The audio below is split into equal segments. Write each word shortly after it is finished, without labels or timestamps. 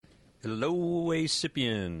Hello,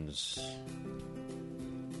 ASIPPians.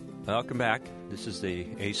 Welcome back. This is the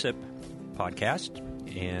ASIPP podcast,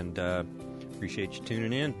 and appreciate you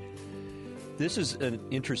tuning in. This is an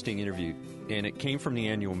interesting interview, and it came from the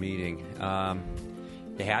annual meeting.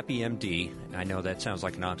 The Happy MD, I know that sounds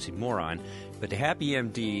like an oxymoron, but the Happy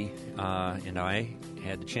MD and I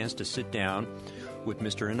had the chance to sit down with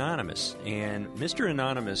Mr. Anonymous. And Mr.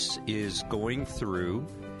 Anonymous is going through,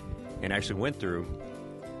 and actually went through,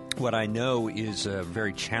 what I know is a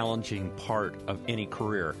very challenging part of any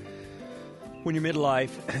career. When you're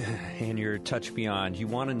midlife and you're touch beyond, you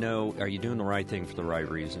want to know, are you doing the right thing for the right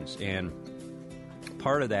reasons? And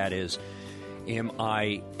part of that is, am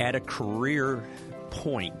I at a career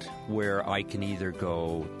point where I can either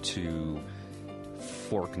go to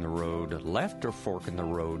fork in the road left or fork in the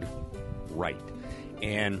road right?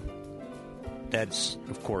 And that's,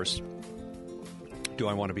 of course, do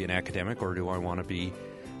I want to be an academic or do I want to be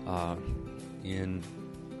in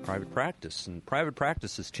private practice? And private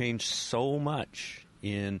practice has changed so much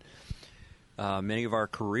in many of our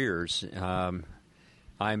careers.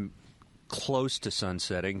 I'm close to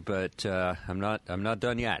sunsetting, but I'm not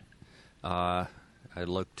done yet. I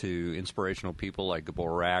look to inspirational people like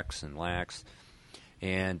Gabor Rax and Lax,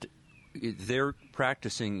 and they're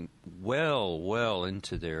practicing well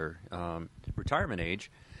into their retirement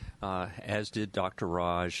age, as did Dr.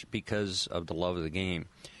 Raj, because of the love of the game.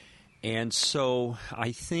 And so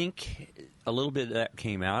I think a little bit of that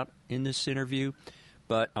came out in this interview,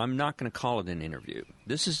 but I'm not going to call it an interview.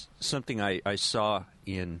 This is something I saw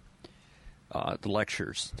in the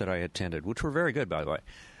lectures that I attended, which were very good, by the way.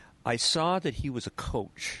 I saw that he was a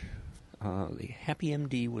coach. The Happy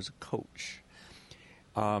MD was a coach.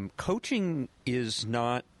 Coaching is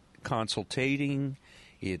not consultating.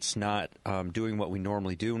 It's not doing what we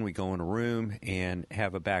normally do when we go in a room and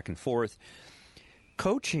have a back and forth.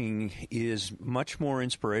 Coaching is much more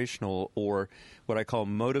inspirational, or what I call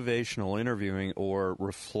motivational interviewing or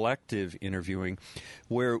reflective interviewing,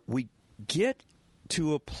 where we get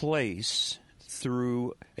to a place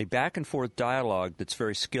through a back and forth dialogue that's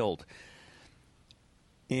very skilled.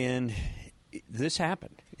 And this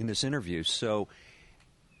happened in this interview. So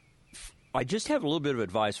I just have a little bit of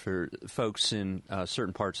advice for folks in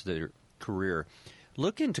certain parts of their career.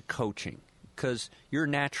 Look into coaching because you're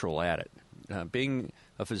natural at it. Being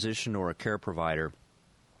a physician or a care provider,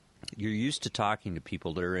 you're used to talking to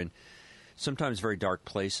people that are in sometimes very dark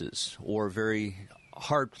places or very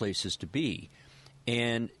hard places to be.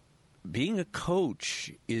 And being a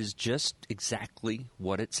coach is just exactly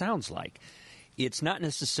what it sounds like. It's not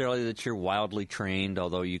necessarily that you're wildly trained,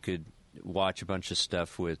 although you could watch a bunch of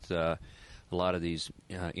stuff with a lot of these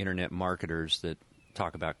internet marketers that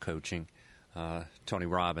talk about coaching. Tony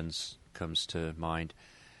Robbins comes to mind.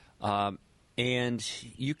 And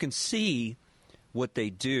you can see what they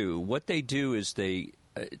do. What they do is they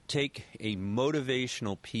take a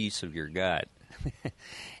motivational piece of your gut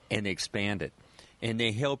and they expand it. And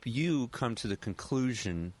they help you come to the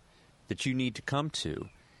conclusion that you need to come to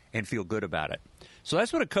and feel good about it. So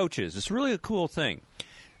that's what a coach is. It's really a cool thing.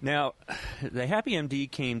 Now, the Happy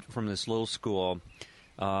MD came from this little school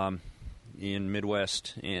in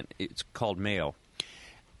Midwest, and it's called Mayo.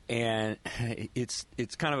 And it's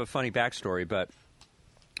kind of a funny backstory, but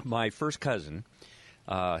my first cousin,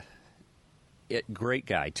 great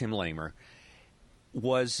guy, Tim Lamer,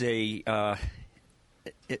 was a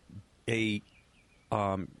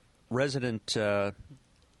resident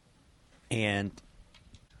and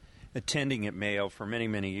attending at Mayo for many,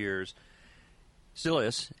 many years. Still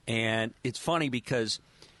is. And it's funny because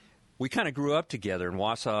we kind of grew up together in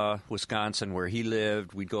Wausau, Wisconsin, where he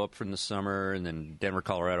lived. We'd go up for the summer, and then Denver,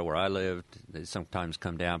 Colorado, where I lived. They'd sometimes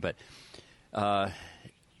come down. But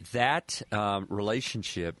that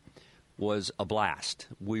relationship was a blast.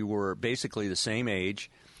 We were basically the same age,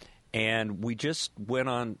 and we just went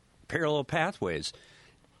on parallel pathways.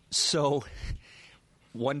 So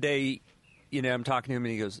one day, I'm talking to him,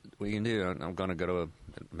 and he goes, what are you going to do? I'm going to go to a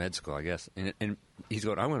med school, I guess. And he's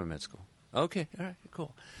going, I went to med school. Okay, all right,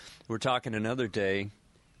 cool. We're talking another day,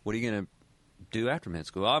 what are you going to do after med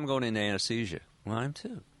school? I'm going into anesthesia. Well, I'm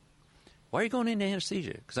too. Why are you going into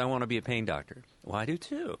anesthesia? Because I want to be a pain doctor. Well, I do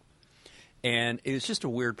too. And it was just a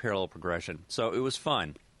weird parallel progression. So it was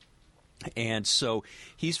fun. And so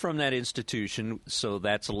he's from that institution, so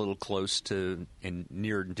that's a little close to and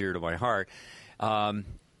near and dear to my heart. And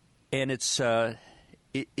it's fun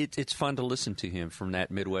to listen to him from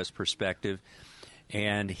that Midwest perspective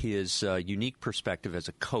and his unique perspective as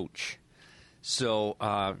a coach. So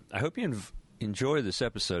I hope you enjoy this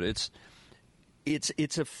episode.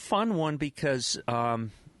 It's a fun one because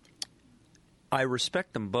I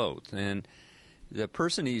respect them both. And the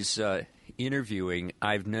person he's interviewing,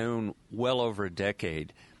 I've known well over a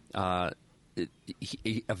decade. A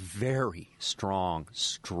very strong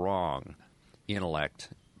intellect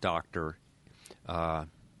doctor,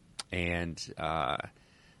 and I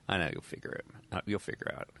know you'll figure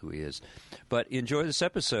out who he is. But enjoy this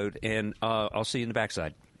episode, and I'll see you in the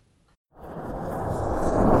backside.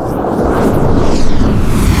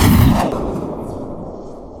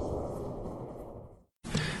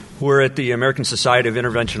 We're at the American Society of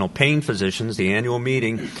Interventional Pain Physicians, the annual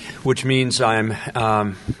meeting, which means I'm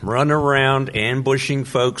running around ambushing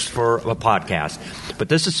folks for a podcast. But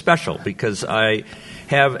this is special because I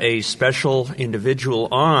have a special individual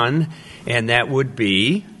on, and that would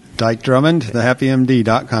be Dike Drummond,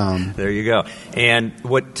 thehappymd.com. There you go. And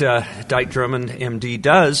what Dike Drummond, MD,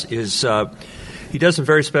 does is he does some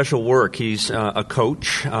very special work. He's a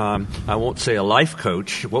coach. I won't say a life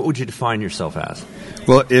coach. What would you define yourself as?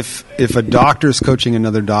 Well, if a doctor's coaching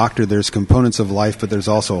another doctor, there's components of life, but there's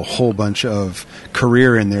also a whole bunch of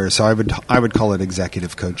career in there. So I would call it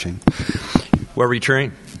executive coaching. Where were you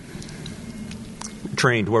trained?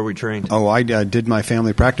 Where were we trained? Oh, I did my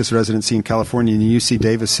family practice residency in California in the UC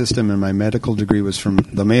Davis system, and my medical degree was from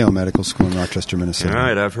the Mayo Medical School in Rochester, Minnesota. All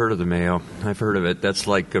right, I've heard of the Mayo. I've heard of it. That's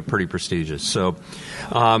like pretty prestigious. So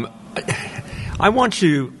I want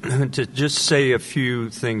you to just say a few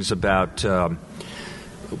things about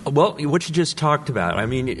what you just talked about. I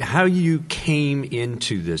mean, how you came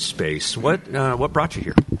into this space. What brought you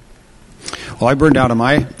here? Well, I burned out of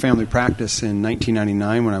my family practice in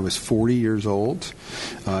 1999 when I was 40 years old.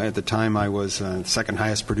 At the time, I was the second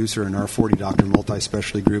highest producer in our 40-doctor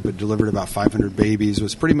multi-specialty group. It delivered about 500 babies,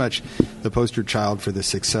 was pretty much the poster child for the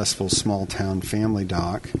successful small-town family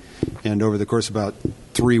doc. And over the course of about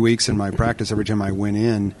 3 weeks in my practice, every time I went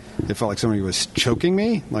in, it felt like somebody was choking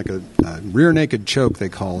me, like a rear naked choke, they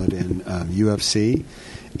call it in UFC.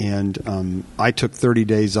 And I took 30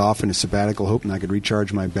 days off in a sabbatical hoping I could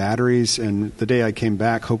recharge my batteries. And the day I came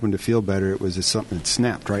back hoping to feel better, it was something that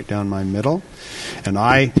snapped right down my middle. And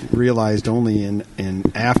I realized only in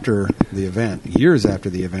after the event, years after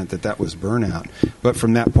the event, that was burnout. But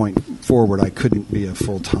from that point forward, I couldn't be a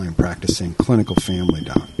full-time practicing clinical family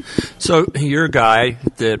doc. So you're a guy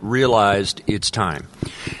that realized it's time.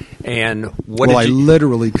 And I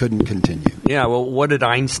literally couldn't continue. Yeah, well, what did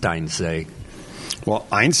Einstein say? Well,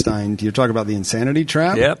 Einstein, do you talk about the insanity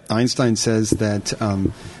trap? Yep. Einstein says that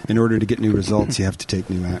in order to get new results, you have to take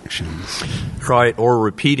new actions. Right, or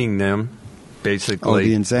repeating them, basically. Oh,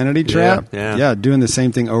 the insanity trap? Yeah, doing the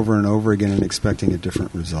same thing over and over again and expecting a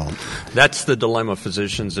different result. That's the dilemma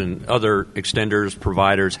physicians and other extenders,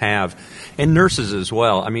 providers have, and nurses as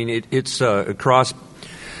well. I mean, it's across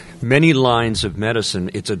many lines of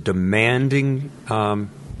medicine. It's a demanding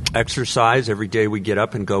exercise. Every day we get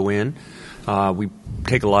up and go in. We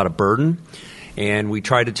take a lot of burden, and we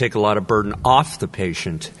try to take a lot of burden off the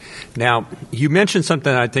patient. Now, you mentioned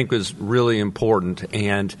something I think was really important,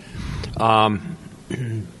 and I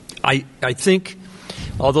think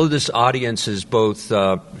although this audience is both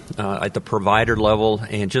at the provider level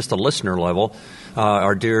and just the listener level,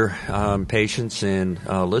 our dear patients and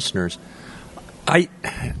listeners, I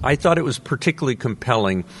thought it was particularly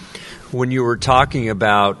compelling when you were talking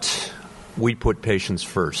about we put patients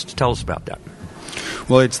first. Tell us about that.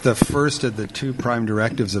 Well, it's the first of the two prime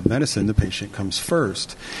directives of medicine. The patient comes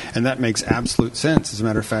first. And that makes absolute sense. As a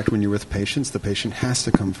matter of fact, when you're with patients, the patient has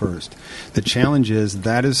to come first. The challenge is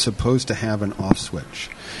that is supposed to have an off switch.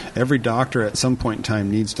 Every doctor at some point in time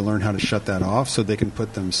needs to learn how to shut that off so they can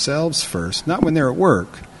put themselves first, not when they're at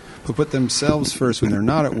work, but put themselves first when they're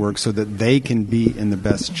not at work so that they can be in the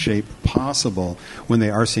best shape possible when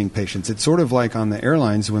they are seeing patients. It's sort of like on the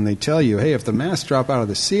airlines when they tell you, hey, if the masks drop out of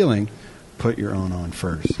the ceiling, put your own on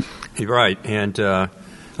first. You're right. And I'm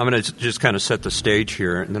going to just kind of set the stage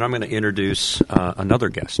here, and then I'm going to introduce another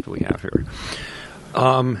guest we have here.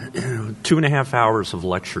 2.5 hours of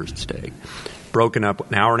lectures today, broken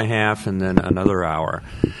up an hour and a half and then another hour.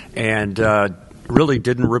 And really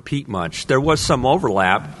didn't repeat much. There was some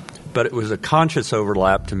overlap, but it was a conscious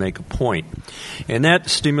overlap to make a point. And that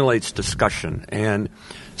stimulates discussion. And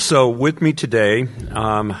so with me today,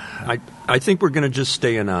 I think we're going to just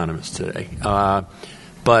stay anonymous today.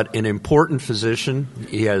 But an important physician.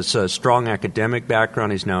 He has a strong academic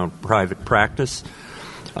background. He's now in private practice.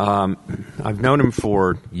 I've known him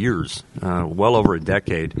for years, well over a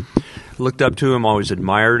decade. Looked up to him, always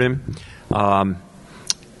admired him.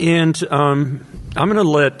 And I'm going to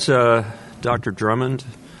let Dr. Drummond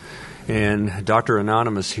and Dr.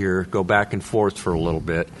 Anonymous here go back and forth for a little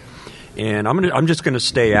bit. And I'm just going to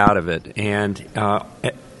stay out of it. And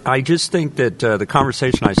I just think that the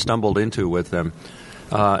conversation I stumbled into with them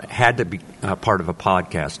had to be part of a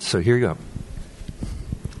podcast. So here you go.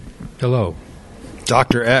 Hello.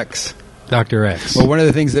 Dr. X. Dr. X. Well, one of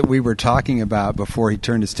the things that we were talking about before he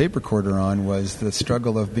turned his tape recorder on was the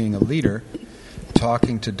struggle of being a leader,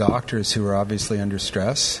 talking to doctors who are obviously under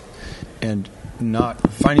stress and not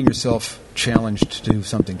finding yourself challenged to do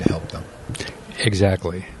something to help them.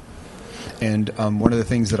 Exactly. And one of the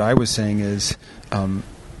things that I was saying is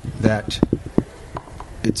that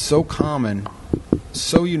it's so common,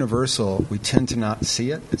 so universal, we tend to not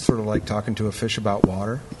see it. It's sort of like talking to a fish about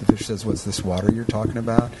water. The fish says, "What's this water you're talking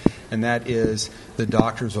about?" And that is the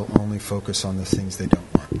doctors will only focus on the things they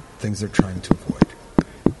don't want, things they're trying to avoid.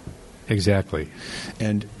 Exactly.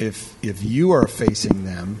 And if you are facing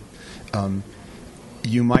them,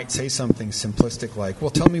 you might say something simplistic like, "Well,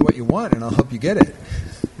 tell me what you want and I'll help you get it."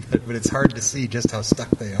 But it's hard to see just how stuck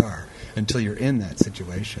they are until you're in that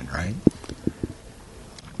situation, right?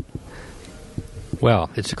 Well,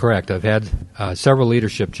 it's correct. I've had several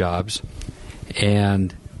leadership jobs,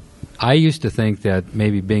 and I used to think that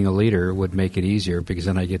maybe being a leader would make it easier because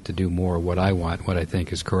then I get to do more what I want, what I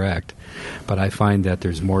think is correct. But I find that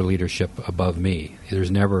there's more leadership above me. You're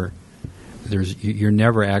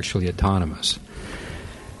never actually autonomous,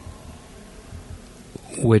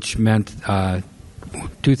 which meant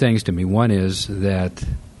two things to me. One is that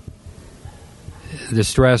the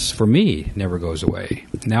stress for me never goes away.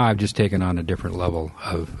 Now I've just taken on a different level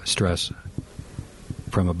of stress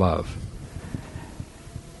from above.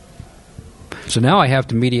 So now I have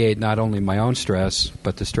to mediate not only my own stress,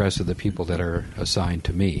 but the stress of the people that are assigned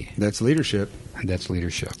to me. That's leadership. That's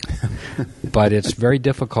leadership. But it's very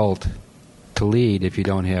difficult to lead if you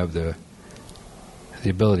don't have the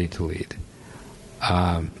ability to lead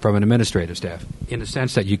from an administrative staff, in the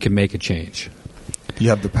sense that you can make a change. You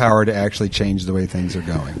have the power to actually change the way things are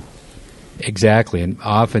going. Exactly, and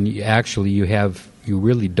often you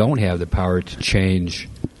really don't have the power to change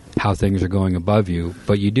how things are going above you,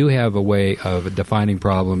 but you do have a way of defining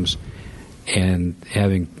problems and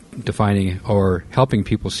defining or helping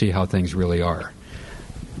people see how things really are.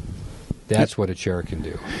 That's what a chair can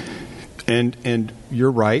do. And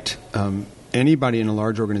you're right. Anybody in a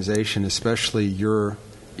large organization, especially your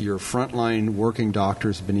frontline working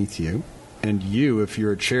doctors beneath you, and you, if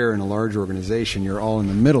you're a chair in a large organization, you're all in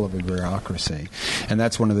the middle of a bureaucracy. And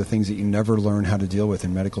that's one of the things that you never learn how to deal with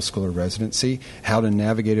in medical school or residency, how to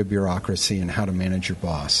navigate a bureaucracy and how to manage your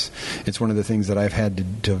boss. It's one of the things that I've had to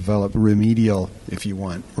develop remedial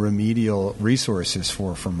resources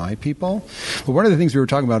for my people. But one of the things we were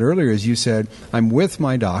talking about earlier is you said, I'm with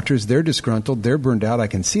my doctors, they're disgruntled, they're burned out, I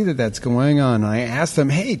can see that that's going on. And I ask them,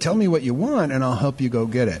 hey, tell me what you want and I'll help you go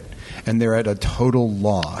get it. And they're at a total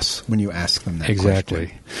loss when you ask them that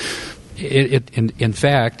exactly. question. In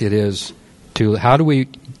fact, it is to how do we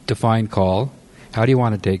define call? How do you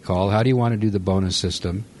want to take call? How do you want to do the bonus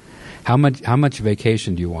system? How much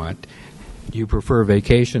vacation do you want? Do you prefer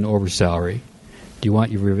vacation over salary? Do you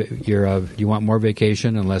want you want more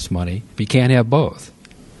vacation and less money? But you can't have both.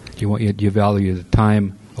 Do you value the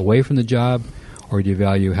time away from the job, or do you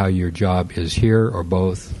value how your job is here, or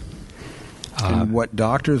both? And what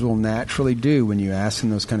doctors will naturally do when you ask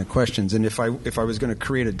them those kind of questions, and if I was going to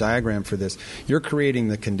create a diagram for this, you're creating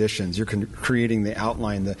the conditions, you're creating the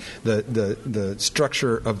outline, the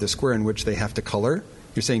structure of the square in which they have to color.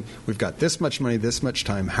 You're saying, we've got this much money, this much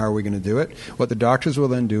time, how are we going to do it? What the doctors will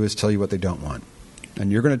then do is tell you what they don't want.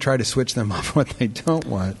 And you're going to try to switch them off what they don't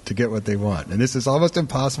want to get what they want. And this is almost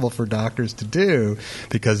impossible for doctors to do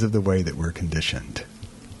because of the way that we're conditioned.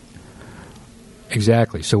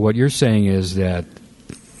 Exactly. So what you're saying is that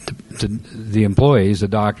the employees, the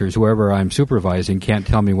doctors, whoever I'm supervising, can't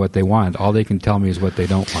tell me what they want. All they can tell me is what they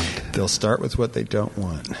don't want. They'll start with what they don't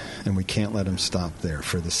want, and we can't let them stop there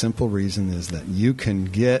for the simple reason is that you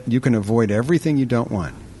can avoid everything you don't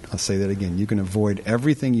want. I'll say that again. You can avoid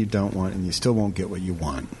everything you don't want, and you still won't get what you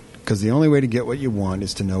want. Because the only way to get what you want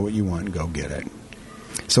is to know what you want and go get it.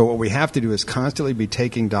 So what we have to do is constantly be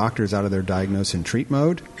taking doctors out of their diagnose and treat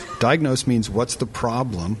mode. Diagnose means what's the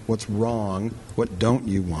problem, what's wrong, what don't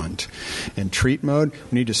you want. And treat mode,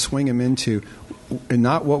 we need to swing them into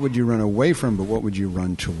not what would you run away from, but what would you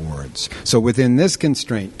run towards. So within this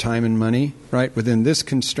constraint, time and money, right? Within this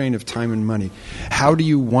constraint of time and money, how do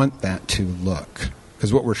you want that to look?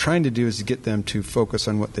 Because what we're trying to do is to get them to focus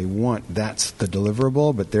on what they want. That's the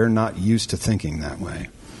deliverable, but they're not used to thinking that way.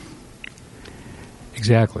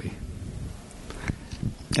 Exactly.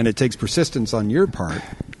 And it takes persistence on your part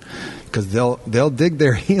because they'll dig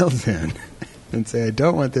their heels in and say, I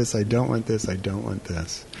don't want this, I don't want this, I don't want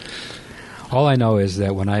this. All I know is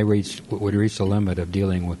that when I would reach the limit of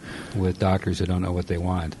dealing with doctors who don't know what they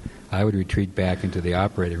want, I would retreat back into the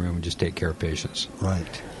operating room and just take care of patients.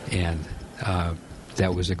 Right. And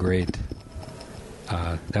that was a great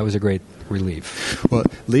relief. Well,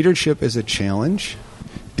 leadership is a challenge,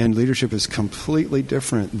 and leadership is completely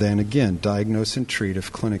different than, again, diagnose and treat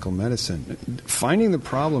of clinical medicine. Finding the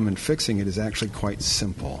problem and fixing it is actually quite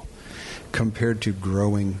simple compared to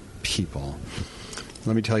growing people.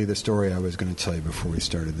 Let me tell you the story I was going to tell you before we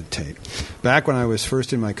started the tape. Back when I was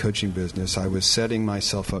first in my coaching business, I was setting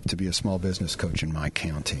myself up to be a small business coach in my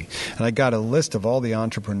county. And I got a list of all the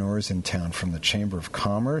entrepreneurs in town from the Chamber of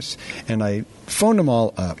Commerce, and I phoned them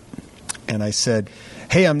all up. And I said,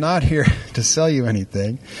 hey, I'm not here to sell you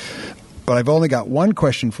anything, but I've only got one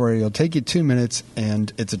question for you. It'll take you 2 minutes,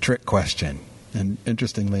 and it's a trick question. And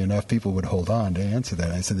interestingly enough, people would hold on to answer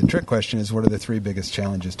that. I said, the trick question is, what are the 3 biggest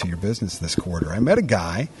challenges to your business this quarter? I met a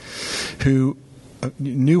guy who,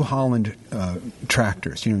 New Holland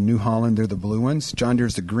tractors. You know, New Holland, they're the blue ones. John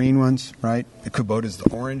Deere's the green ones, right? Kubota's the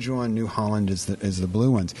orange one. New Holland is the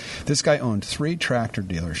blue ones. This guy owned 3 tractor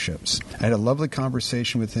dealerships. I had a lovely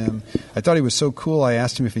conversation with him. I thought he was so cool, I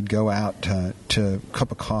asked him if he'd go out to a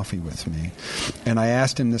cup of coffee with me. And I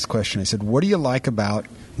asked him this question. I said, what do you like about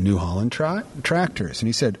New Holland tractors? And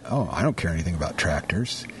he said, oh, I don't care anything about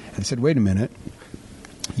tractors. And I said, wait a minute.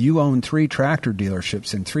 You own 3 tractor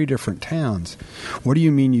dealerships in 3 different towns. What do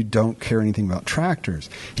you mean you don't care anything about tractors?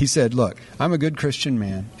 He said, look, I'm a good Christian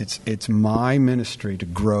man. It's my ministry to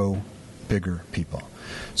grow bigger people.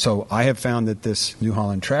 So I have found that this New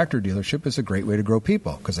Holland tractor dealership is a great way to grow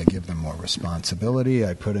people because I give them more responsibility.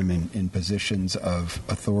 I put them in positions of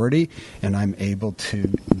authority, and I'm able to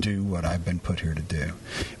do what I've been put here to do.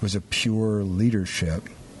 It was a pure leadership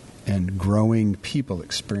and growing people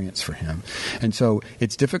experience for him. And so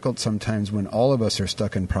it's difficult sometimes when all of us are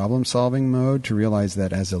stuck in problem-solving mode to realize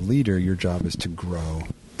that as a leader, your job is to grow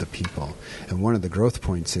the people. And one of the growth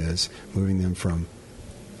points is moving them from,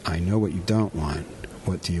 I know what you don't want,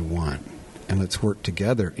 what do you want? And let's work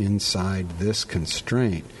together inside this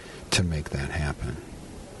constraint to make that happen.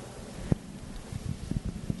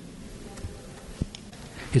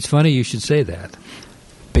 It's funny you should say that,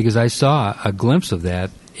 because I saw a glimpse of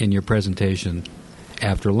that in your presentation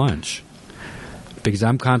after lunch, because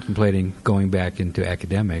I'm contemplating going back into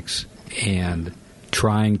academics and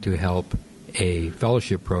trying to help a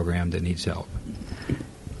fellowship program that needs help.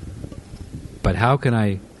 But how can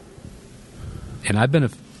I, and I've been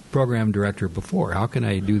a program director before, how can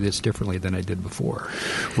I do this differently than I did before?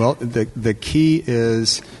 Well, the key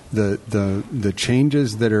is the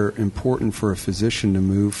changes that are important for a physician to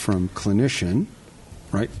move from clinician,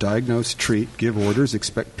 right? Diagnose, treat, give orders,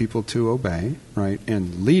 expect people to obey, right?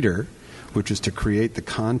 And leader, which is to create the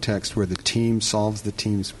context where the team solves the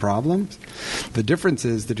team's problems. The difference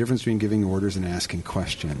is the difference between giving orders and asking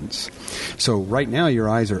questions. So right now your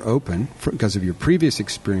eyes are open because of your previous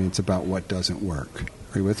experience about what doesn't work.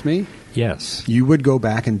 Are you with me? Yes. You would go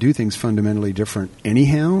back and do things fundamentally different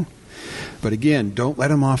anyhow. But again, don't let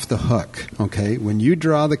them off the hook, okay? When you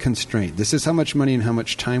draw the constraint, this is how much money and how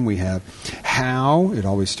much time we have. How, it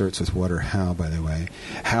always starts with what or how, by the way.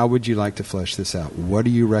 How would you like to flesh this out? What do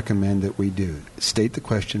you recommend that we do? State the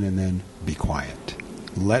question and then be quiet.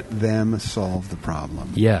 Let them solve the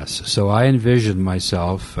problem. Yes. So I envision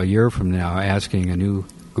myself a year from now asking a new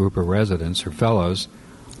group of residents or fellows,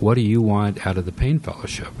 what do you want out of the pain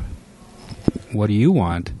fellowship? What do you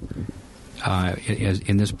want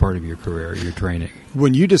in this part of your career, your training?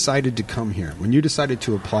 When you decided to come here, when you decided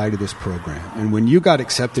to apply to this program, and when you got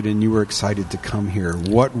accepted and you were excited to come here,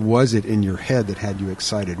 what was it in your head that had you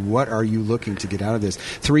excited? What are you looking to get out of this?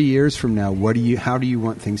 3 years from now, how do you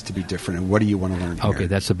want things to be different, and what do you want to learn here? Okay,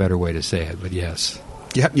 that's a better way to say it, but yes.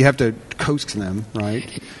 You have to coax them,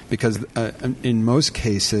 right? Because in most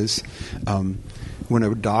cases, when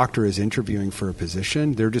a doctor is interviewing for a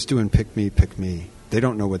position, they're just doing pick me, pick me. They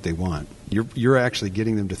don't know what they want. You're actually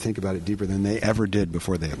getting them to think about it deeper than they ever did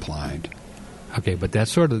before they applied. Okay, but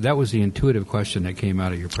that was the intuitive question that came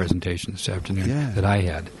out of your presentation this afternoon that I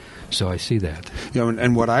had. So I see that. You know,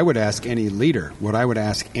 and what I would ask any leader, what I would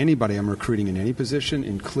ask anybody I'm recruiting in any position,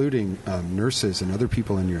 including nurses and other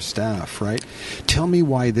people in your staff, right? Tell me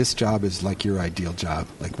why this job is like your ideal job.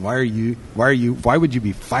 Like, why would you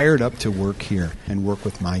be fired up to work here and work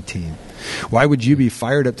with my team? Why would you be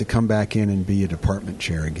fired up to come back in and be a department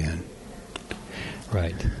chair again?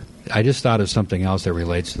 Right. I just thought of something else that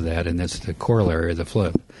relates to that, and that's the corollary, the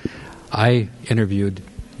flip. I interviewed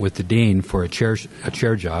with the dean for a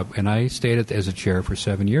chair job, and I stayed as a chair for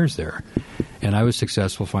 7 years there. And I was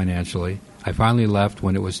successful financially. I finally left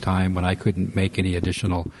when it was time, when I couldn't make any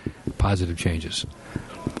additional positive changes.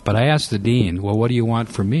 But I asked the dean, well, what do you want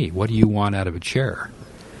from me? What do you want out of a chair?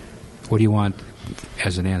 What do you want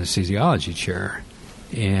as an anesthesiology chair?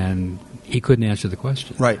 And he couldn't answer the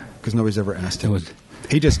question. Right, because nobody's ever asked him.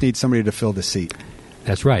 He just needs somebody to fill the seat.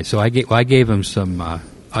 That's right. So I gave him some,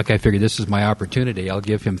 like I figured this is my opportunity. I'll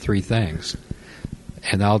give him 3 things.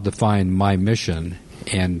 And I'll define my mission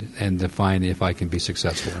and define if I can be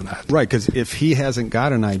successful or not. Right, because if he hasn't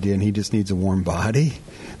got an idea and he just needs a warm body,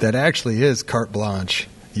 that actually is carte blanche.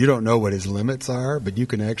 You don't know what his limits are, but you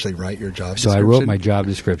can actually write your job description. So I wrote my job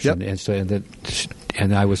description, Yep.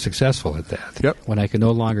 and I was successful at that. Yep. When I could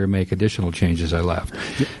no longer make additional changes, I left.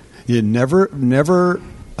 You never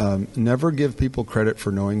give people credit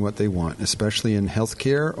for knowing what they want, especially in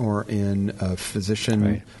healthcare or in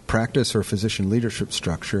physician practice or physician leadership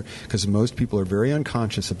structure, because most people are very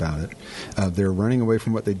unconscious about it. They're running away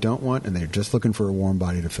from what they don't want, and they're just looking for a warm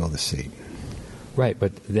body to fill the seat. Right,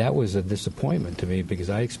 but that was a disappointment to me because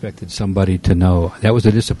I expected somebody to know. That was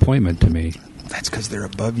a disappointment to me. That's because they're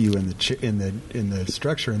above you in the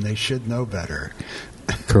structure, and they should know better.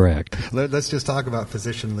 Correct. Let's just talk about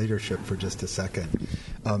physician leadership for just a second.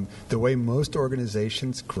 The way most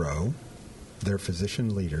organizations grow, their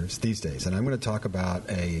physician leaders these days, and I'm going to talk about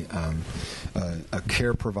a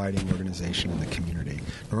care-providing organization in the community.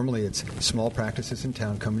 Normally, it's small practices in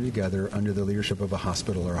town coming together under the leadership of a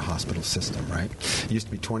hospital or a hospital system, right? It used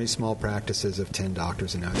to be 20 small practices of 10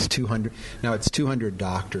 doctors, and now it's 200. Now it's 200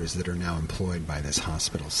 doctors that are now employed by this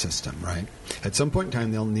hospital system, right? At some point in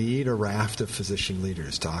time, they'll need a raft of physician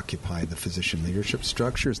leaders to occupy the physician leadership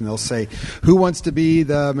structures, and they'll say, who wants to be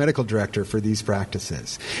the medical director for these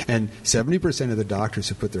practices? And 70% of the doctors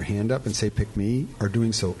who put their hand up and say, pick me, are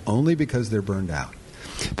doing so only because they're burned out.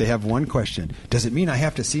 They have one question. Does it mean I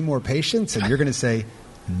have to see more patients? And you're going to say,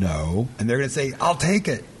 no. And they're going to say, I'll take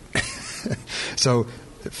it. So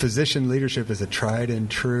physician leadership is a tried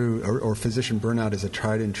and true, or physician burnout is a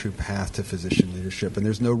tried and true path to physician leadership. And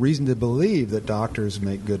there's no reason to believe that doctors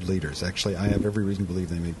make good leaders. Actually, I have every reason to believe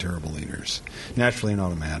they make terrible leaders, naturally and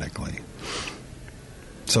automatically.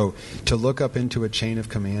 So to look up into a chain of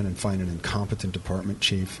command and find an incompetent department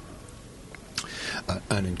chief,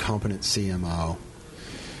 an incompetent CMO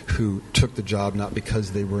who took the job not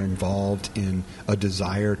because they were involved in a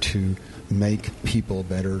desire to make people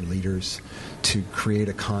better leaders, to create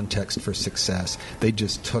a context for success. They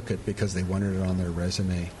just took it because they wanted it on their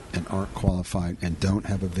resume and aren't qualified and don't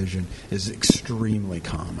have a vision is extremely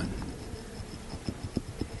common.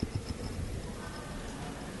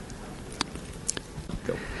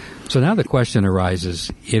 So now the question arises,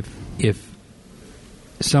 if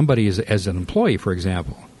somebody is, as an employee, for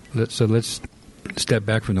example, let's step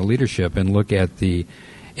back from the leadership and look at the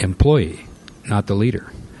employee, not the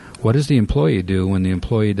leader. What does the employee do when the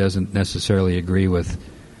employee doesn't necessarily agree with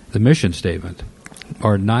the mission statement?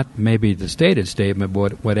 Or not maybe the stated statement,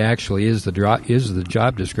 but what actually is the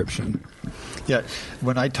job description? Yeah,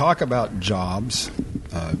 when I talk about jobs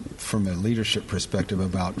from a leadership perspective,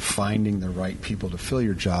 about finding the right people to fill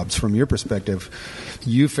your jobs, from your perspective,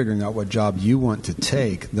 you figuring out what job you want to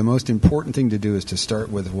take, the most important thing to do is to start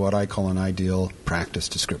with what I call an ideal practice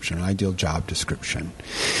description, an ideal job description.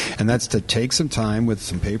 And that's to take some time with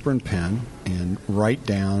some paper and pen and write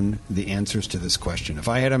down the answers to this question. If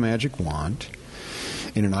I had a magic wand,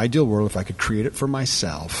 in an ideal world, if I could create it for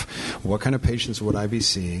myself, what kind of patients would I be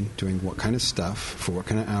seeing, doing what kind of stuff, for what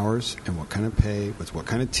kind of hours, and what kind of pay, with what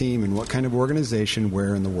kind of team, and what kind of organization,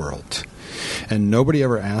 where in the world? And nobody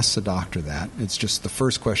ever asks a doctor that. It's just the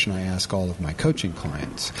first question I ask all of my coaching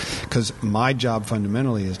clients, because my job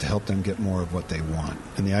fundamentally is to help them get more of what they want.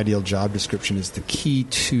 And the ideal job description is the key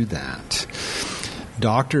to that.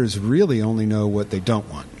 Doctors really only know what they don't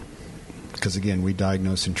want. Because, again, we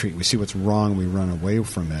diagnose and treat. We see what's wrong, we run away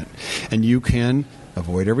from it. And you can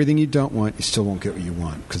avoid everything you don't want, you still won't get what you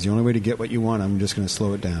want. Because the only way to get what you want, I'm just going to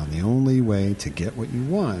slow it down. The only way to get what you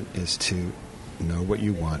want is to know what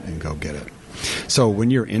you want and go get it. So when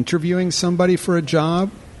you're interviewing somebody for a job,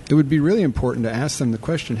 it would be really important to ask them the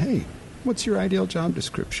question, hey, what's your ideal job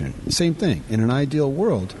description? Same thing. In an ideal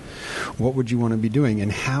world, what would you want to be doing?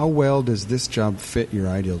 And how well does this job fit your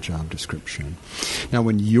ideal job description? Now,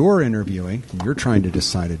 when you're interviewing, and you're trying to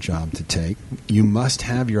decide a job to take, you must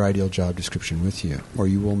have your ideal job description with you, or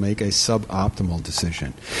you will make a suboptimal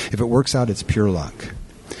decision. If it works out, it's pure luck.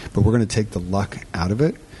 But we're going to take the luck out of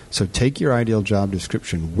it. So take your ideal job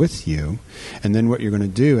description with you, and then what you're going to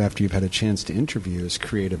do after you've had a chance to interview is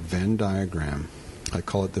create a Venn diagram I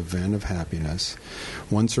call it the Venn of happiness.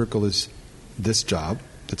 One circle is this job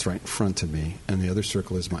that's right in front of me, and the other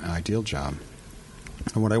circle is my ideal job.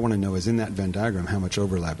 And what I want to know is, in that Venn diagram, how much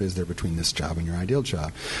overlap is there between this job and your ideal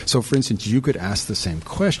job? So, for instance, you could ask the same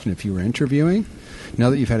question if you were interviewing. Now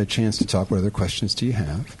that you've had a chance to talk, what other questions do you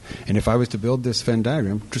have? And if I was to build this Venn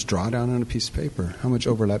diagram, just draw it down on a piece of paper. How much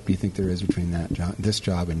overlap do you think there is between that job, this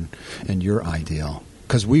job and your ideal?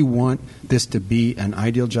 Because we want this to be an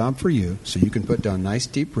ideal job for you, so you can put down nice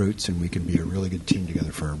deep roots and we can be a really good team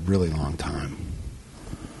together for a really long time.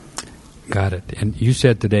 Got it. And you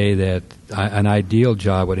said today that an ideal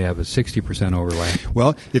job would have a 60% overlap.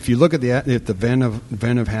 Well, if you look at the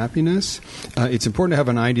Venn of happiness, it's important to have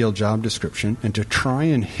an ideal job description and to try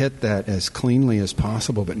and hit that as cleanly as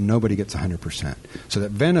possible, but nobody gets 100%. So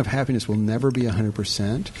that Venn of happiness will never be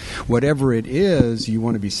 100%. Whatever it is, you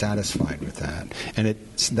want to be satisfied with that. And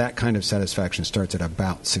that kind of satisfaction starts at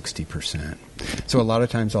about 60%. So a lot of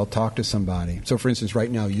times I'll talk to somebody. So, for instance,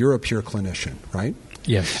 right now, you're a pure clinician, right?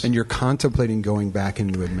 Yes. And you're contemplating going back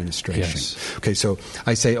into administration. Yes. Okay, so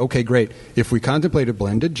I say, okay, great. If we contemplate a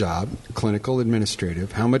blended job, clinical,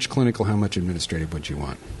 administrative, how much clinical, how much administrative would you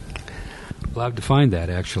want? Well, I've defined that,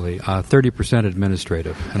 actually. 30%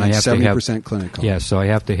 administrative. And I have 70% clinical. Yes, so I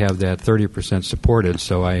have to have that 30% supported,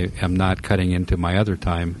 so I am not cutting into my other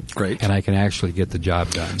time. Great. And I can actually get the job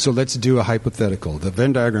done. So let's do a hypothetical. The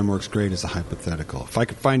Venn diagram works great as a hypothetical. If I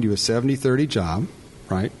could find you a 70-30 job,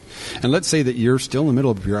 right? And let's say that you're still in the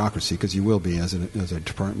middle of bureaucracy, because you will be as a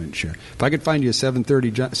department chair. If I could find you a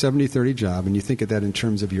 70-30 job, and you think of that in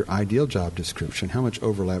terms of your ideal job description, how much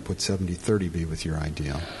overlap would 70-30 be with your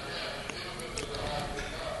ideal?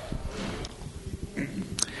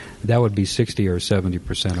 That would be 60 or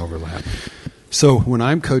 70% overlap. So when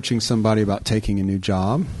I'm coaching somebody about taking a new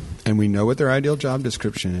job, and we know what their ideal job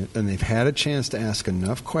description is, and they've had a chance to ask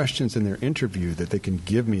enough questions in their interview that they can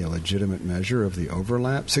give me a legitimate measure of the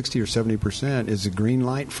overlap, 60 or 70% is a green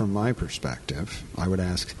light from my perspective. I would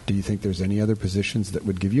ask, do you think there's any other positions that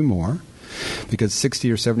would give you more? Because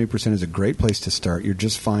 60 or 70% is a great place to start. You're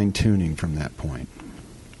just fine-tuning from that point.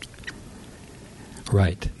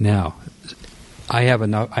 Right. Now,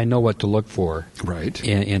 I know what to look for right.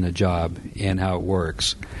 in a job and how it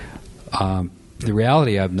works. The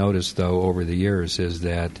reality I've noticed, though, over the years is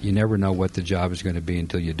that you never know what the job is going to be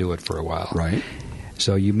until you do it for a while. Right.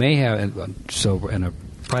 So you may have, so in a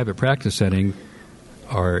private practice setting,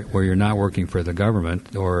 or where you're not working for the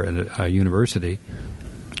government or in a university,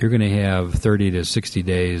 you're going to have 30 to 60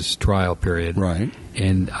 days trial period. Right.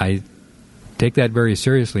 And I take that very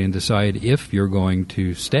seriously and decide if you're going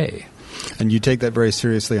to stay. And you take that very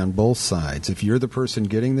seriously on both sides. If you're the person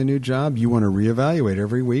getting the new job, you want to reevaluate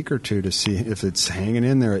every week or two to see if it's hanging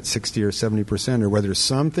in there at 60 or 70%, or whether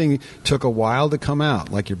something took a while to come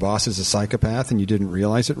out, like your boss is a psychopath and you didn't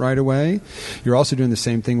realize it right away. You're also doing the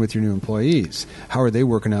same thing with your new employees. How are they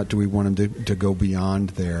working out? Do we want them to go beyond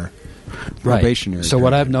their probationary So period?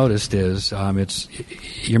 what I've noticed is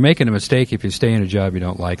you're making a mistake if you stay in a job you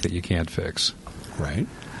don't like that you can't fix. Right.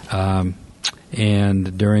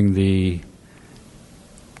 And during the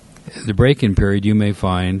break-in period, you may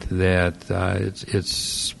find that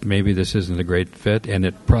it's maybe this isn't a great fit, and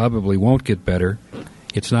it probably won't get better.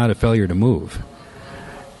 It's not a failure to move,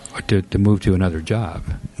 or to move to another job.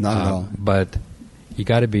 Not at all. But you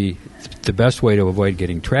got to be. The best way to avoid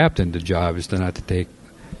getting trapped into a job is to not to take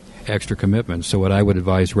extra commitments. So what I would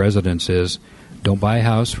advise residents is, don't buy a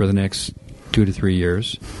house for the next 2 to 3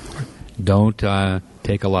 years. Don't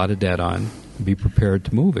take a lot of debt on. Be prepared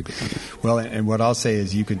to move again. Well, and what I'll say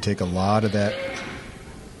is you can take a lot of that.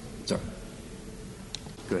 Sorry.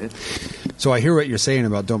 Go ahead. So I hear what you're saying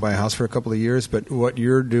about don't buy a house for a couple of years, but what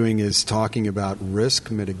you're doing is talking about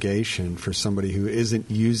risk mitigation for somebody who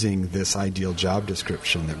isn't using this ideal job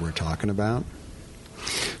description that we're talking about.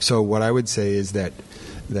 So what I would say is that,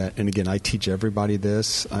 and again, I teach everybody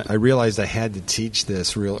this. I realized I had to teach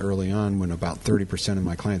this real early on when about 30% of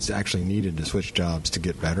my clients actually needed to switch jobs to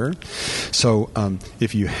get better. So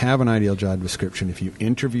if you have an ideal job description, if you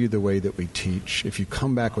interview the way that we teach, if you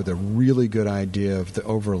come back with a really good idea of the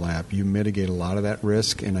overlap, you mitigate a lot of that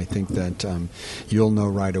risk, and I think that you'll know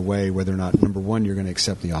right away whether or not, number one, you're going to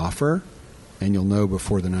accept the offer, and you'll know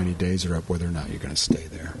before the 90 days are up whether or not you're going to stay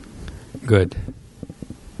there. Good.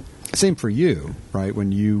 Same for you, right?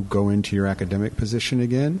 When you go into your academic position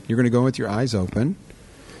again, you're going to go with your eyes open,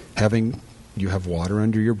 you have water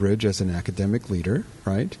under your bridge as an academic leader,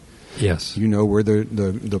 right? Yes. You know where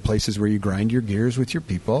the places where you grind your gears with your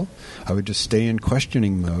people. I would just stay in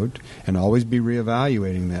questioning mode and always be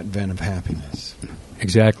reevaluating that Venn of happiness.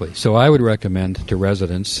 Exactly. So I would recommend to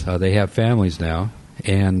residents, they have families now,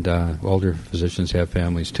 and older physicians have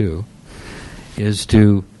families too, is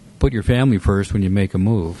to put your family first when you make a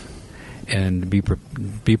move, and be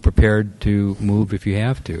prepared to move if you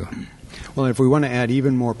have to. Well, if we want to add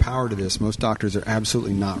even more power to this, most doctors are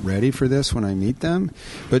absolutely not ready for this when I meet them.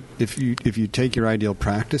 But if you take your ideal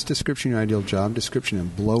practice description, your ideal job description,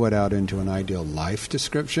 and blow it out into an ideal life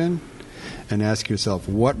description, and ask yourself,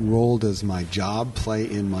 what role does my job play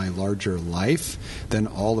in my larger life, then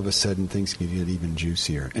all of a sudden things can get even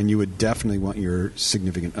juicier. And you would definitely want your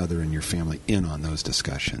significant other and your family in on those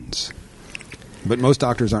discussions. But most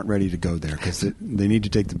doctors aren't ready to go there because they need to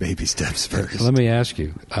take the baby steps first. Let me ask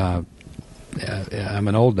you, I'm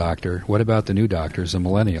an old doctor. What about the new doctors, the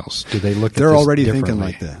millennials? Do they look at this They're already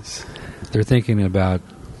differently? thinking like this. They're thinking about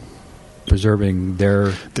preserving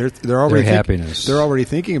their happiness. They're already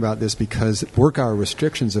thinking about this because work hour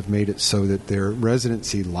restrictions have made it so that their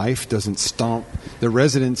residency life doesn't stomp, their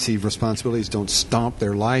residency responsibilities don't stomp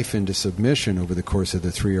their life into submission over the course of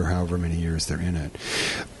the 3 or however many years they're in it.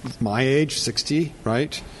 My age, 60,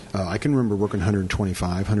 right? I can remember working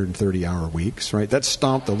 125, 130-hour weeks, right? That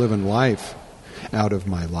stomped the living life out of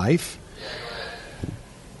my life.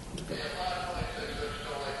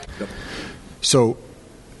 So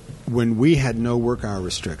when we had no work hour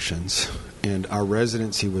restrictions and our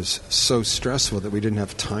residency was so stressful that we didn't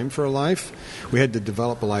have time for a life, we had to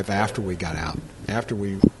develop a life after we got out, after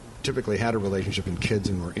we typically had a relationship and kids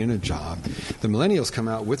and were in a job. The millennials come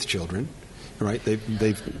out with children, right?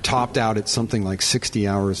 They've topped out at something like 60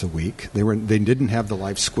 hours a week. They didn't have the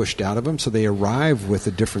life squished out of them, so they arrive with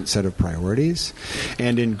a different set of priorities.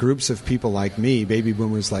 And in groups of people like me, baby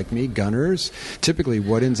boomers like me, gunners, typically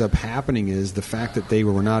what ends up happening is the fact that they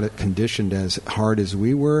were not conditioned as hard as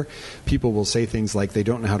we were, people will say things like they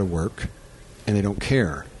don't know how to work and they don't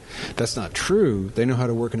care. That's not true. They know how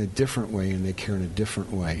to work in a different way and they care in a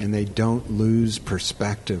different way. And they don't lose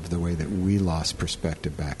perspective the way that we lost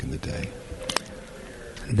perspective back in the day.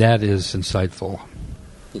 That is insightful.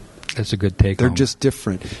 That's a good take. They're just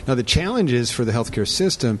different. Now, the challenge is for the healthcare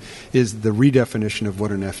system is the redefinition of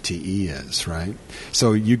what an FTE is, right?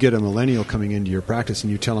 So you get a millennial coming into your practice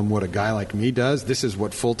and you tell them what a guy like me does. This is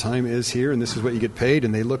what full-time is here and this is what you get paid.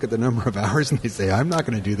 And they look at the number of hours and they say, I'm not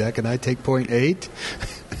going to do that. Can I take 0.8?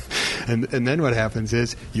 And then what happens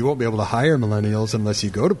is you won't be able to hire millennials unless you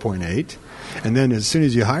go to 0.8. And then as soon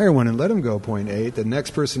as you hire one and let them go 0.8, the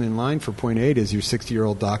next person in line for 0.8 is your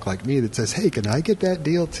 60-year-old doc like me that says, hey, can I get that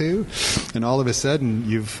deal too? And all of a sudden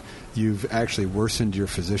you've actually worsened your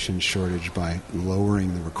physician shortage by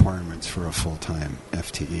lowering the requirements for a full-time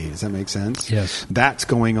FTE. Does that make sense? Yes. That's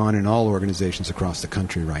going on in all organizations across the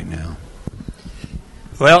country right now.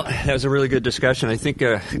 Well, that was a really good discussion. I think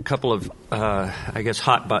a couple of,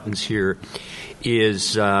 hot buttons here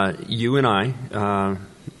is you and I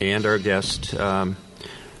and our guest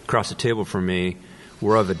across the table from me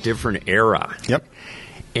were of a different era. Yep.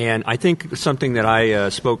 And I think something that I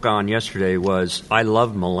spoke on yesterday was I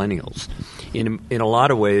love millennials. In a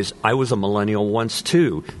lot of ways, I was a millennial once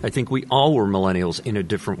too. I think we all were millennials in a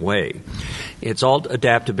different way. It's all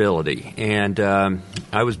adaptability. And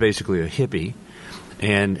I was basically a hippie.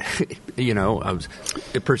 And, I was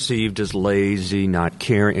perceived as lazy, not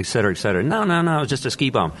caring, et cetera, et cetera. No, it was just a ski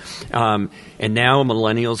bum. And now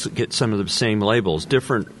millennials get some of the same labels,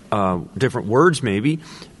 different words maybe,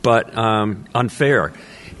 but unfair.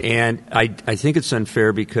 And I think it's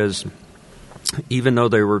unfair because even though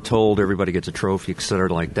they were told everybody gets a trophy, et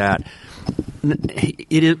cetera, like that,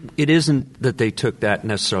 it isn't that they took that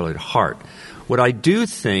necessarily to heart. What I do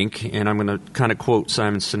think, and I'm going to kind of quote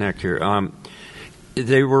Simon Sinek here,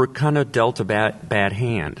 they were kind of dealt a bad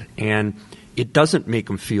hand. And it doesn't make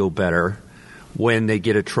them feel better when they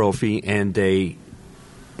get a trophy and they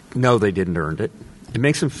know they didn't earn it. It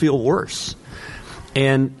makes them feel worse.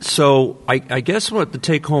 And so I guess what the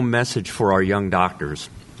take-home message for our young doctors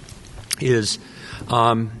is,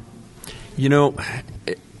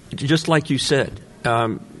 just like you said,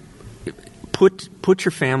 put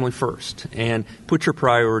your family first and put your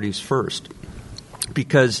priorities first,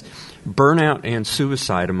 because burnout and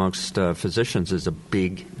suicide amongst physicians is a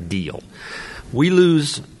big deal. We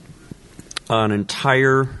lose an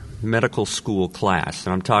entire medical school class,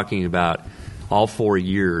 and I'm talking about all 4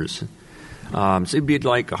 years. So it'd be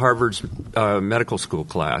like Harvard's medical school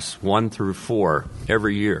class, 1 through 4,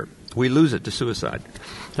 every year. We lose it to suicide.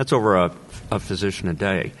 That's over a physician a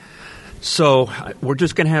day. So we're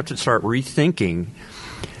just going to have to start rethinking.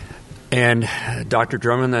 And Dr.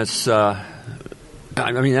 Drummond, that's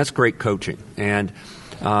great coaching. And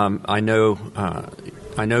I know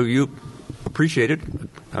you appreciate it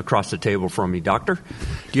across the table from me, Doctor.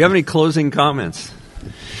 Do you have any closing comments?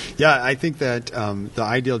 Yeah, I think that the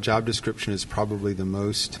ideal job description is probably the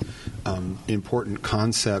most important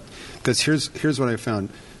concept, because here's what I found.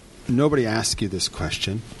 Nobody asks you this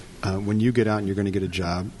question. When you get out and you're going to get a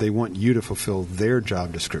job, they want you to fulfill their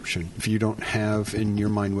job description. If you don't have in your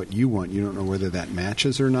mind what you want, you don't know whether that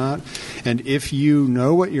matches or not. And if you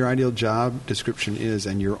know what your ideal job description is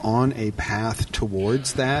and you're on a path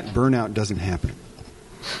towards that, burnout doesn't happen.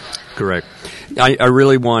 Correct. I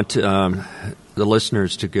really want the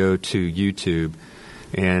listeners to go to YouTube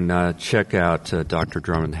and check out Dr.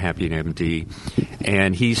 Drummond, the Happy MD.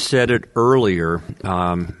 And he said it earlier,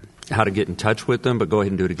 how to get in touch with them, but go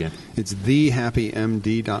ahead and do it again. It's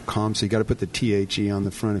thehappymd.com, so you got to put the THE on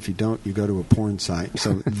the front. If you don't, you go to a porn site.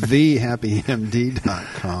 So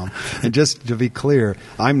thehappymd.com. And just to be clear,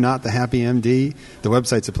 I'm not the Happy MD. The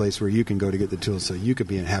website's a place where you can go to get the tools, so you could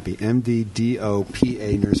be a Happy MD,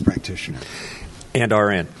 DOPA nurse practitioner. And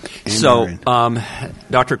RN.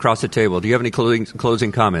 Doctor across the table, do you have any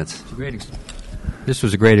closing comments? This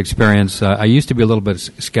was a great experience. I used to be a little bit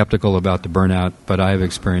skeptical about the burnout, but I've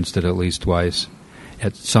experienced it at least twice.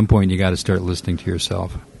 At some point, you got to start listening to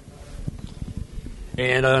yourself.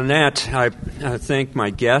 And on that, I thank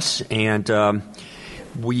my guests, and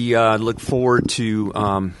we look forward to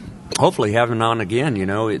hopefully having him on again. You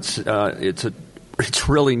know, it's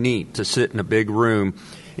really neat to sit in a big room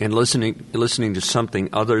and listening to something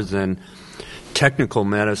other than technical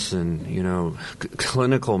medicine, you know,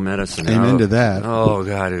 clinical medicine. Amen to that. Oh,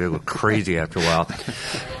 God, it'll go crazy after a while.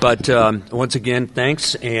 But once again,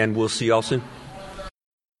 thanks, and we'll see you all soon.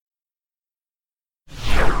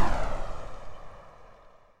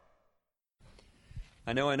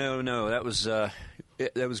 I know. That was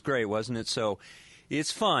great, wasn't it? So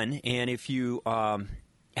it's fun, and if you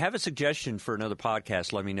have a suggestion for another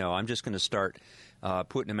podcast, let me know. I'm just going to start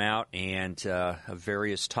putting them out and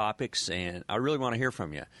various topics, and I really want to hear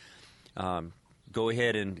from you. Go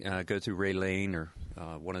ahead and go through Ray Lane or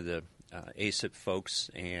one of the ASIPP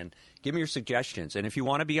folks and give me your suggestions. And if you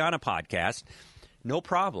want to be on a podcast, no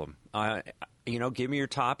problem. Give me your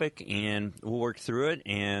topic, and we'll work through it,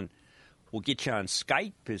 and we'll get you on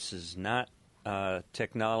Skype. This is not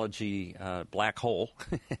technology black hole.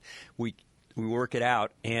 We work it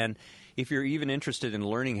out, and if you're even interested in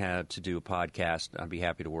learning how to do a podcast, I'd be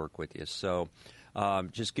happy to work with you. So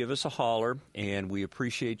just give us a holler, and we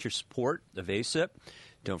appreciate your support of ASIPP.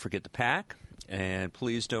 Don't forget the PAC, and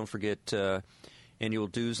please don't forget annual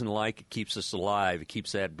dues and the like. It keeps us alive. It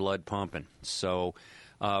keeps that blood pumping. So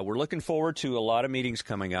we're looking forward to a lot of meetings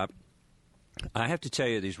coming up. I have to tell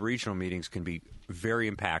you, these regional meetings can be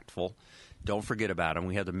very impactful. Don't forget about them.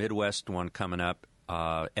 We have the Midwest one coming up.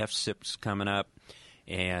 FSIP's coming up.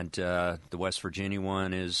 And the West Virginia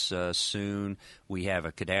one is soon. We have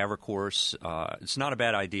a cadaver course. It's not a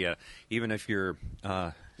bad idea, even if you're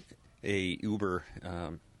a Uber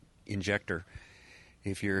injector,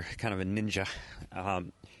 if you're kind of a ninja.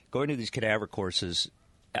 Going to these cadaver courses,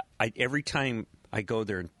 every time I go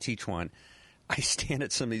there and teach one, I stand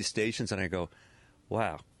at some of these stations and I go,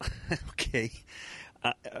 wow, okay,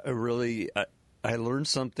 I learned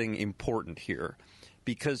something important here.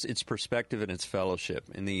 Because it's perspective and it's fellowship.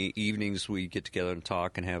 In the evenings, we get together and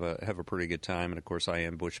talk and have a pretty good time. And of course, I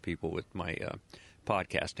ambush people with my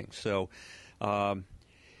podcasting. So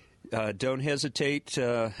don't hesitate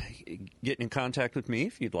getting in contact with me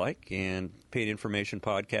if you'd like. And Paid Information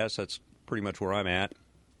Podcast, that's pretty much where I'm at.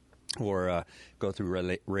 Or go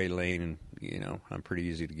through Ray Lane, and I'm pretty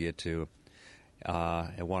easy to get to.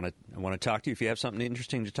 I want to talk to you if you have something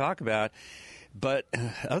interesting to talk about. But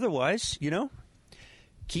otherwise,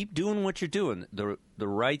 keep doing what you're doing, the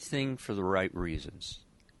right thing for the right reasons.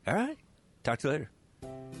 All right? Talk to you later.